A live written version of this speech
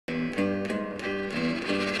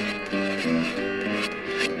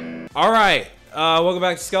Alright, welcome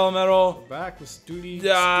back to Skelemetal. Back with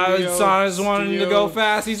Studio. Sonic's wanting to go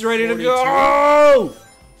fast. He's ready 42. to go.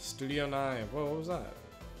 Studio 9. Whoa, what was that?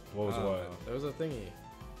 What was what? There was a thingy.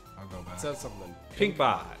 I'll go back. It said something.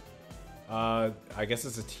 Pinkbot. I guess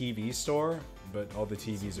it's a TV store, but all the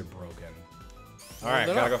TVs are broken. Alright,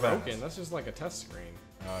 They're gotta not go broken. fast. That's just like a test screen.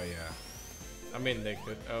 Oh, yeah. I mean, they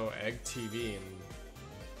could. Oh, Egg TV and.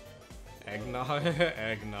 Eggnog?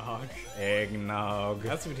 Eggnog. Eggnog.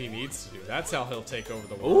 That's what he needs to do. That's how he'll take over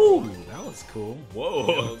the world. Ooh, that was cool.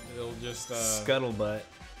 Whoa. He'll just. Scuttlebutt.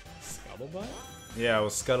 Scuttlebutt? Yeah, I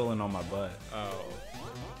was scuttling on my butt. Oh.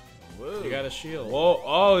 Whoa. You got a shield. Whoa.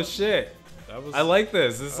 Oh, shit. That was. I like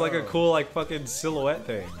this. This is like a Oh. cool, like, fucking silhouette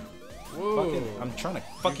thing. Whoa. Fucking, I'm trying to You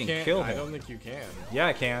fucking can't- kill him. I don't think you can. Yeah,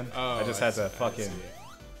 I can. Oh, I just had to see, fucking. see.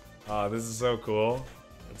 Oh, this is so cool.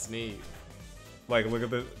 It's neat. Like, look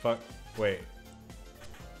at this. Fuck. Wait.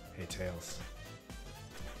 Hey, Tails.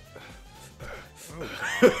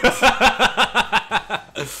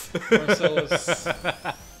 Marcellus,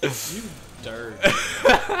 you dirt.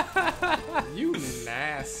 You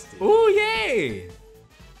nasty. Ooh, yay!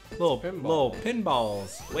 Little pinball.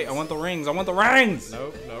 pinballs. Wait, I want the rings. I want the rings.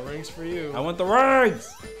 Nope, no rings for you. I want the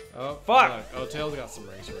rings. Oh, Fuck. look. Oh, Tails got some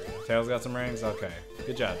rings for you. Tails got some rings. Okay,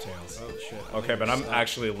 good job, Tails. Oh shit. I Okay, think but you're I'm stuck.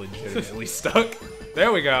 actually legitimately stuck.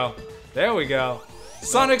 There we go. There we go.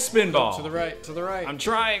 Sonic spinball. To the right. To the right. I'm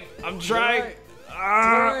trying. I'm To the trying. right.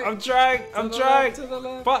 Ah, I'm trying. I'm To the trying. left, to the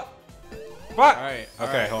left. Fuck. Fuck. Alright.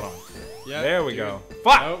 Okay, hold on. Yeah. There we dude. go.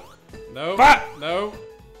 Fuck. Nope. Nope. Fuck. Nope.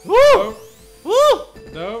 Woo. Nope. Woo.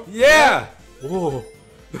 Nope. Yeah. Whoa.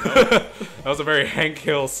 That was a very Hank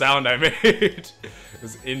Hill sound I made. It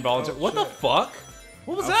was involuntary. Oh, What the shit. fuck?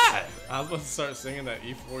 What was that? I was about to start singing that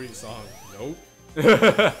E40 song. Nope.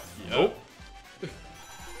 Nope.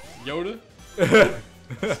 Yoda?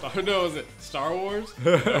 No, is it Star Wars?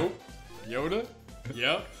 Nope. Yoda?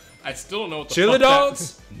 Yep. I still don't know what the Chili fuck that-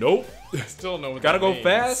 dogs? Nope. I still don't know what Gotta that go means.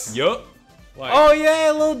 fast? Yup. Like, Oh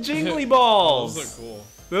yeah, little jingly balls. those are cool.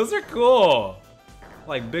 Those are cool.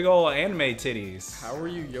 Like big old anime titties. How are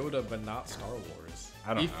you Yoda but not Star Wars?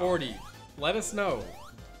 I don't E40. Let us know.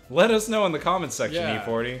 Let us know in the comments section, Yeah.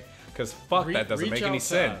 E40. Because fuck, that doesn't Reach make out any to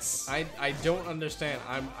sense. us. I don't understand.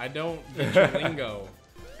 I don't get your lingo.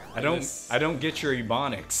 I don't get your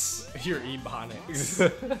ebonics. Your ebonics.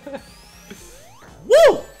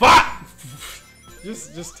 Woo! Fuck!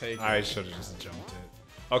 just take it. I should have just jumped it.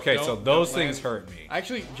 Okay, so Don't those things land. hurt me.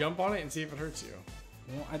 Actually, jump on it and see if it hurts you.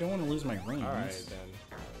 Well, I don't want to lose my rings. Alright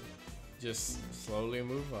then. Just slowly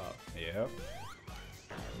move up. Yep.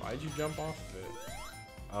 Why'd you jump off of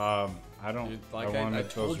it? I don't. Dude, I like wanted I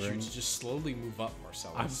those told you rings. to just slowly move up,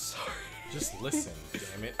 Marcellus. I'm sorry. Just listen,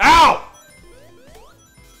 damn it. Ow!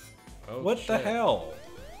 Oh, What the shit. hell,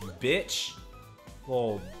 bitch?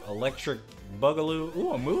 Little electric bugaloo.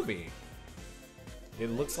 Ooh, a movie. It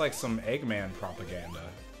looks like some Eggman propaganda.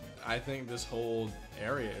 I think this whole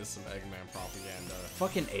area is some Eggman propaganda.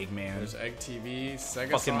 Fucking Eggman. There's Egg TV,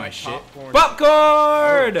 Sega Fucking Sonic, my shit. popcorn.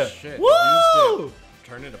 Popcorn! Oh, shit. Did you just Woo! get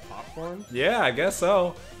turned into popcorn? Yeah, I guess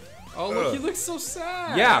so. Oh look, Ugh. he looks so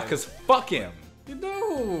sad. Yeah, cause fuck him.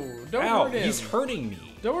 No, don't Ow, hurt him. he's hurting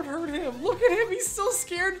me. Don't hurt him. Look at him. He's so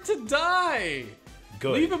scared to die.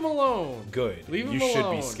 Good. Leave him alone. Good. Leave him you should be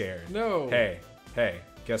alone. scared. No. Hey,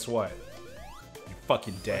 guess what? You're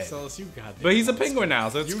fucking dead. Marcellus, you goddamn But he's a monster. penguin now,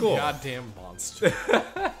 so it's you cool. goddamn monster.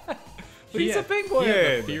 But he's a penguin. He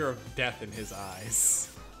had the fear of death in his eyes.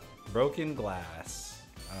 Broken glass.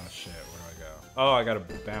 Oh shit, where do I go? Oh, I gotta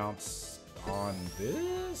bounce on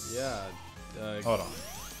this? Yeah. Hold on.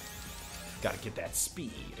 Gotta get that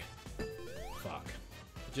speed. Fuck.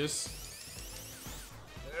 Just.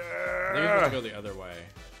 I think you're supposed to go the other way.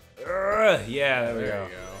 Yeah, there we There go.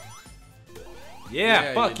 you go.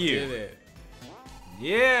 Yeah, fuck you. you. Did it.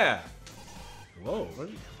 Yeah. Whoa.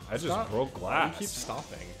 I just Stop. broke glass. You keep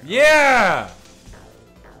stopping. Yeah!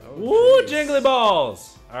 Oh, Woo, jeez. jingly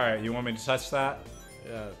balls! Alright, you want me to touch that?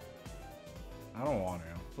 Yeah. I don't want to.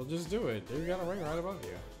 Well, just do it. You got a ring right above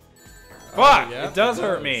you. Fuck! Oh, yep, it does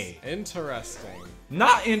hurt me. Interesting.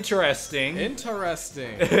 Not interesting.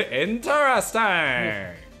 Interesting. Interesting.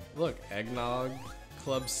 Look, eggnog,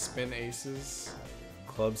 club spin aces.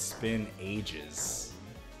 Club spin ages.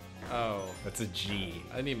 Oh, That's a G.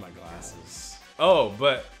 I need my glasses. Oh,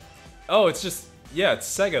 but it's just it's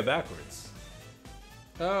Sega backwards.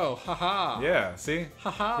 Oh, haha. Yeah, see?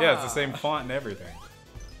 Haha. Yeah, it's the same font and everything.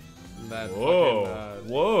 That Whoa. fucking,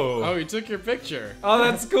 Whoa. Oh, he took your picture. Oh,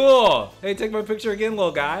 that's cool. Hey, take my picture again,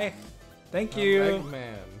 little guy. Thank you.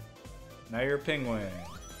 Eggman. Now you're a penguin.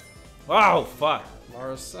 Wow, fuck.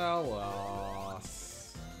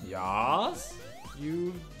 Marcellus. Yas?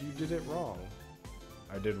 You did it wrong.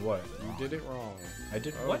 I did what? You did it wrong. I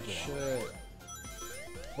did Oh, what? shit.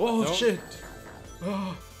 Oh Don't- shit!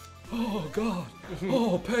 Oh god!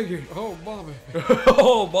 Oh Peggy! Oh, Bobby.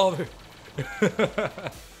 Oh Bobby!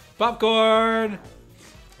 Popcorn!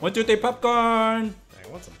 1, 2, 3, popcorn! Dang, I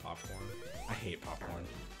want some popcorn. I hate popcorn.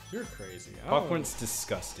 You're crazy. Popcorn's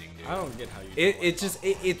disgusting, dude. I don't get how you.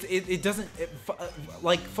 It doesn't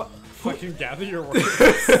fucking gather your words.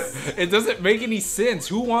 it doesn't make any sense.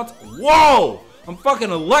 Who wants? Whoa! I'm fucking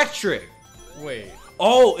electric. Wait.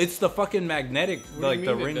 Oh, it's the fucking magnetic, What like do you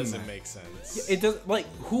the mean ring. It doesn't make sense. It does. Like,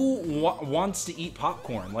 who wants to eat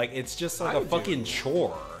popcorn? Like, it's just like a fucking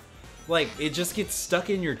chore. Like, it just gets stuck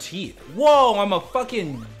in your teeth. Whoa! I'm a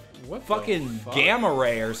fucking Fuck? gamma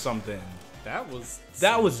ray or something. That was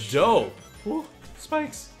That some was dope. shit. Ooh,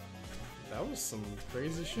 spikes. That was some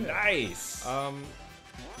crazy shit. Nice.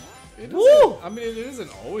 It Woo! doesn't, I mean, it doesn't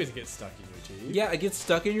always get stuck in your teeth. Yeah, it gets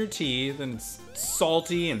stuck in your teeth and it's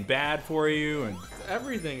salty and bad for you and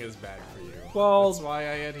Everything is bad for you. Well- That's why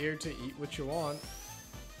I adhere to eat what you want.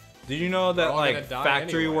 did you know that We're all like gonna die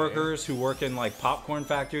factory anyway. workers who work in like popcorn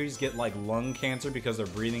factories get like lung cancer because they're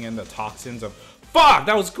breathing in the toxins of fuck,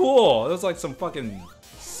 that was cool. That was like some fucking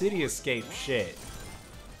city escape shit.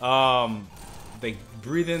 They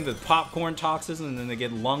breathe in the popcorn toxins and then they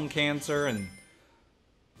get lung cancer and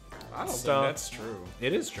I don't Stuff. think that's true.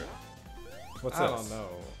 it is true. What's I this? don't know.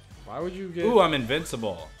 Why would you get? Ooh, I'm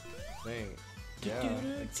invincible. Thing. Yeah,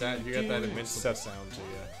 you got that invincible sound to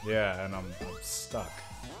you. Yeah, and I'm stuck.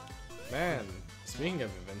 Man, speaking of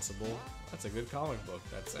invincible, that's a good comic book.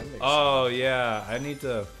 That's ending. Oh yeah, I need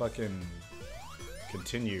to fucking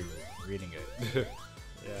continue reading it.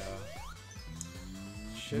 Yeah.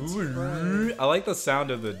 Shit's right. I like the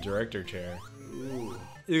sound of the director chair. Ooh.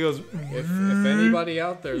 He goes. If anybody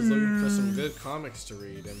out there is looking for some good comics to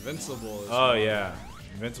read, Invincible is. Oh one. yeah,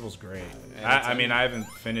 Invincible's great. And I it's mean, I haven't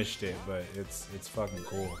finished it, but it's fucking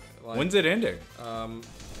cool. Like- When's it ending?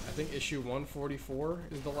 I think issue 144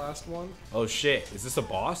 is the last one. Oh shit, is this a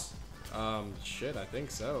boss? Shit, I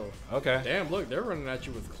think so. Okay. Damn, look, they're running at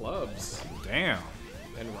you with clubs Damn.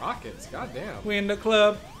 and rockets. Goddamn. We in the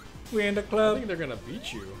club. We in the I club. think they're gonna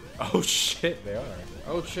beat you. Oh shit, they are.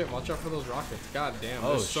 Oh shit, watch out for those rockets. God damn, Oh,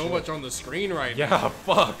 there's so shit. much on the screen right now. Yeah,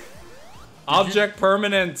 fuck. Object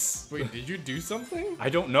permanence. Wait, did you do something? I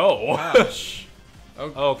don't know. Gosh.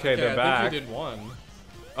 Okay, they're I back. think you did one.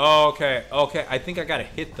 Oh, okay, okay. I think I gotta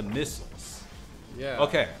hit the missiles. Yeah.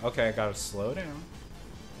 Okay, okay. I gotta slow down.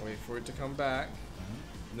 Wait for it to come back.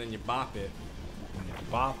 And then you bop it. And you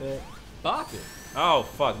bop it. Bop it. Oh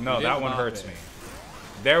fuck! No, You that didn't one bop hurts it. me.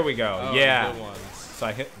 There we go. Oh, yeah. good ones. So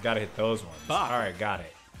I gotta hit those ones. Bop All right, got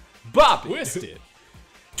it. Bop it. Twist it.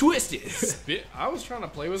 Twist it. Spit. I was trying to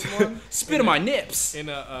play with one. Spit on my nips. In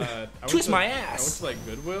a I Twist went my to- I went ass. to like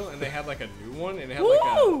Goodwill and they had like a new one and it had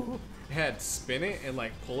Woo! it had spin it and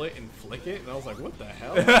like pull it and flick it and I was like, what the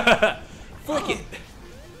hell? Flick it.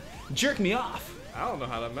 Jerk me off. I don't know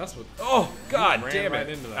how to mess with. Oh god ran damn it! right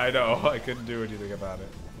into that. I know. I couldn't do anything about it.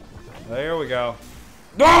 There we go.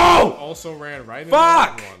 No! Also ran right into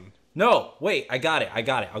Fuck! that one. No, wait, I got it.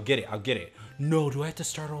 I'll get it. No, do I have to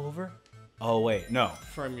start all over? Oh, wait, no.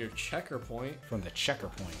 From your checker point. From the checker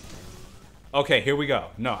point. Okay, here we go.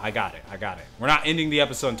 No, I got it. We're not ending the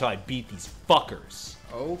episode until I beat these fuckers.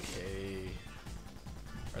 Okay.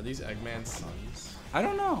 Are these Eggman's sons? I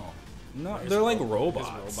don't know. No, His they're like ro- robots.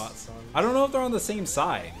 His robot sons? I don't know if they're on the same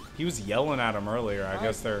side. He was yelling at him earlier. I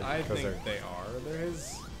guess they're... I 'cause think they're... they are. They're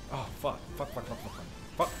his. Oh, fuck.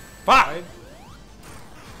 Fuck. I,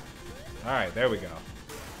 Alright, there we go.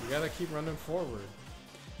 you gotta keep running forward.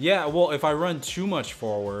 Yeah, well, if I run too much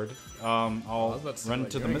forward, I was I'll about to say, run like,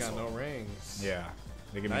 to you the ain't missile. got no rings. Yeah.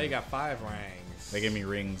 They give Now me you got 5 rings. they give me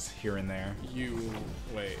rings here and there. You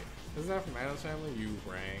wait. Isn't that from Adam's Family? You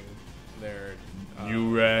rang. They're.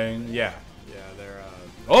 You rang. Yeah. Yeah, they're.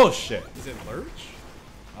 Oh shit. Is it Lurch?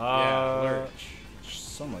 Yeah, Lurch.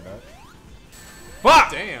 Something like that.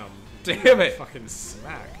 Fuck! Damn. Damn it. Fucking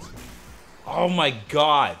smacked. Oh my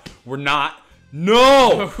god. We're not.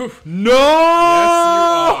 No! No! Yes, you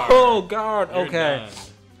are. Oh god. You're Okay. done.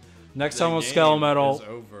 Next The time on game Skelemetal, is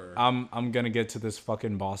over. I'm gonna get to this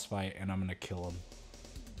fucking boss fight and I'm gonna kill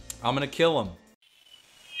him.